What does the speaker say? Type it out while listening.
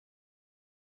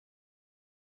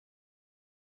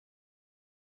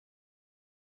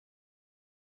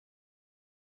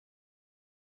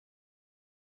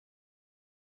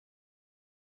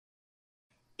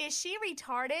Is she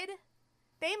retarded?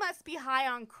 They must be high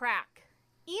on crack.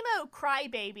 Emo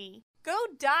crybaby. Go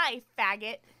die,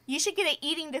 faggot. You should get an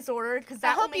eating disorder because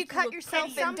that will make you cut yourself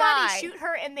and Somebody die. Shoot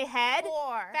her in the head.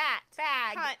 Whore, Fat,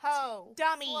 fag, cunt, hoe,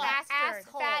 dummy, slut, bastard,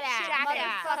 asshole, fat ass,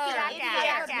 jackass, motherfucker,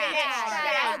 idiot, bitch, bitch,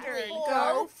 bastard. whore,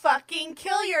 Go fucking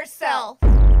kill yourself.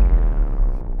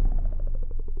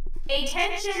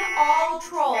 Attention all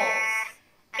trolls.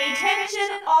 Attention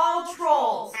all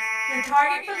trolls. Your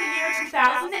target for the year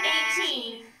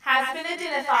 2018 has been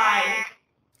identified.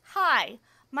 Hi,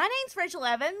 my name's Rachel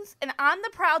Evans, and I'm the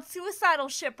proud suicidal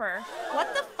shipper.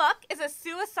 What the fuck is a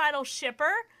suicidal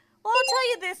shipper? Well, I'll tell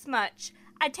you this much.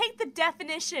 I take the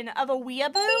definition of a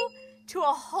weeaboo to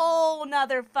a whole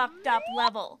nother fucked up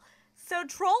level. So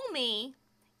troll me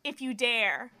if you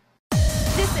dare.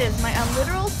 This is my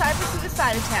unliteral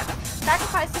cyber-suicide attempt,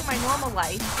 sacrificing my normal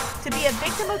life to be a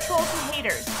victim of trolls and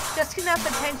haters, just enough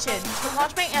attention to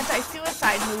launch my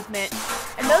anti-suicide movement.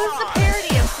 And though it's a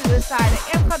parody of suicide,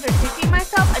 I am contradicting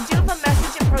myself. I do have a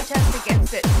message and protest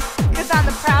against it, because I'm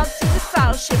the proud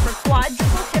suicidal shipper,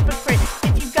 quadruple hypocrite.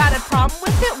 If you've got a problem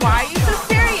with it, why are you so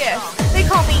serious? They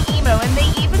call me emo, and they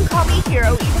even call me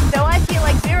hero, even though I feel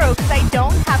like zero, because I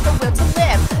don't have the will to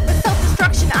live. With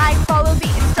self-destruction, I follow the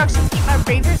instructions, keep my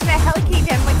razors and a helicate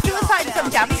them like suicide is some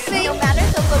dummy thing. No matter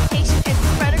the location, it's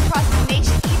spread across the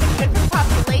nation, even good for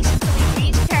population, so we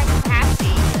reach carrying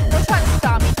capacity. Don't try to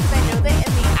stop me, because I know that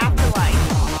in the afterlife.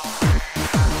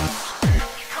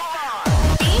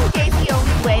 Being gay's the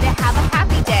only way to have a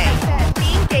happy day.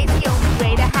 Being gay's the only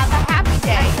way to have a happy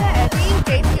day. Being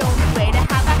gay's the only way to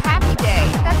have a happy day.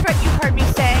 That's right, you heard me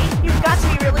say, you've got to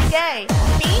be really gay.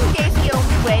 Being gay's the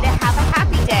only way to have a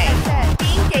happy day.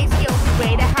 Being gay's the only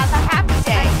way to have a happy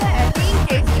day. Being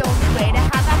gay's the only way to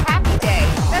have a happy day.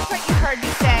 That's right, you heard me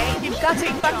say, you've got to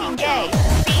be fucking gay.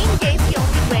 Being gay's the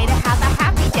only way to have a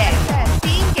happy day.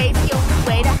 Being gay's the only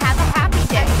way to have a happy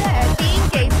day. Being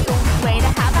gay's the only way to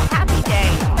have a happy day.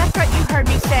 That's right, you heard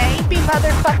me say, be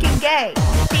motherfucking gay.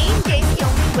 Being gay's the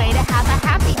only way to have a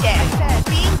happy day.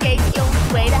 Being gay's the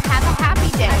only way to have a happy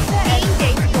day. Being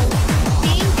gay's the only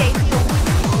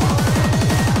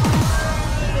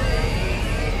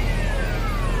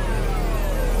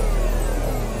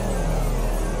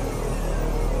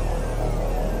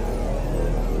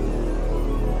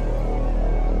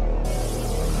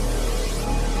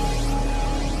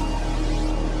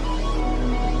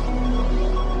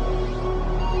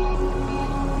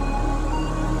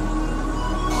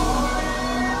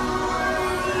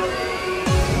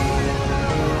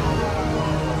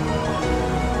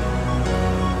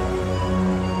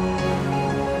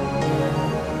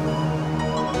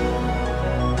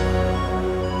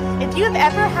If you have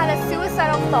ever had a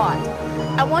suicidal thought,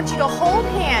 I want you to hold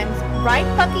hands right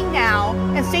fucking now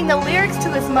and sing the lyrics to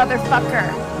this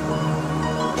motherfucker.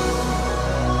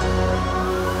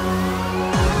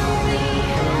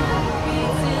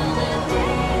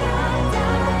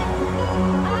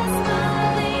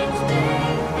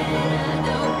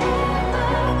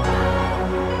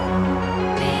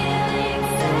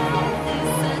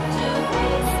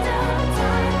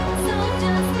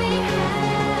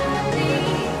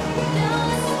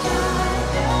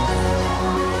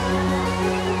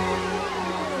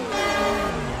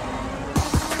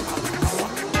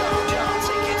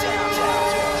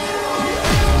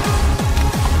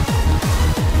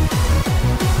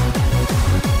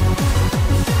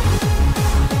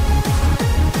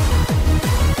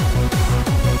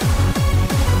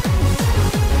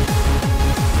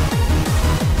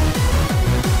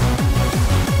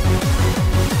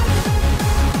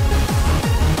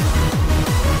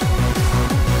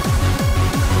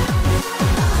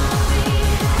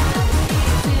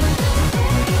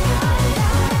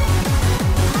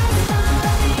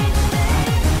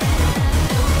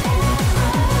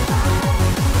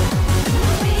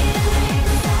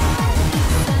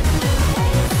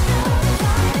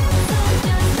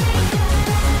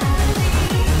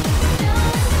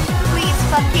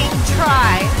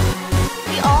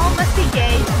 We all must be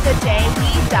gay to the day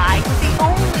we die, 'cause the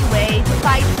only way to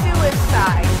fight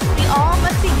suicide. We all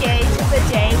must be gay to the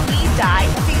day we die,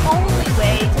 'cause the only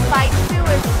way to fight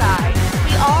suicide.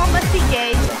 We all must be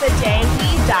gay to the day we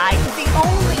die, 'cause the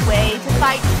only way to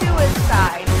fight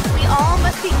suicide. We all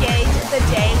must be gay to the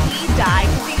day we die,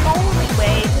 'cause the only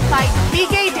way to fight. Be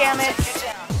gay, damn it!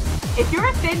 If you're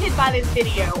offended by this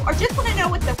video, or just want to know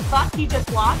what the fuck you just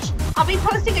watched, I'll be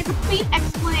posting a complete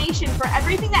explanation for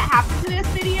everything that happened to this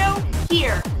video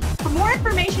here. For more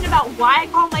information about why I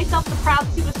call myself the proud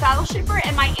suicidal shipper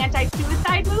and my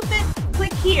anti-suicide movement,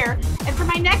 click here. And for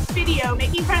my next video,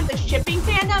 making fun of the shipping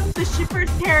fandom, the shipper's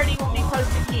parody will be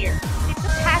posted here. It's a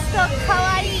past the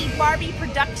Kawaii Barbie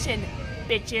production,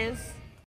 bitches.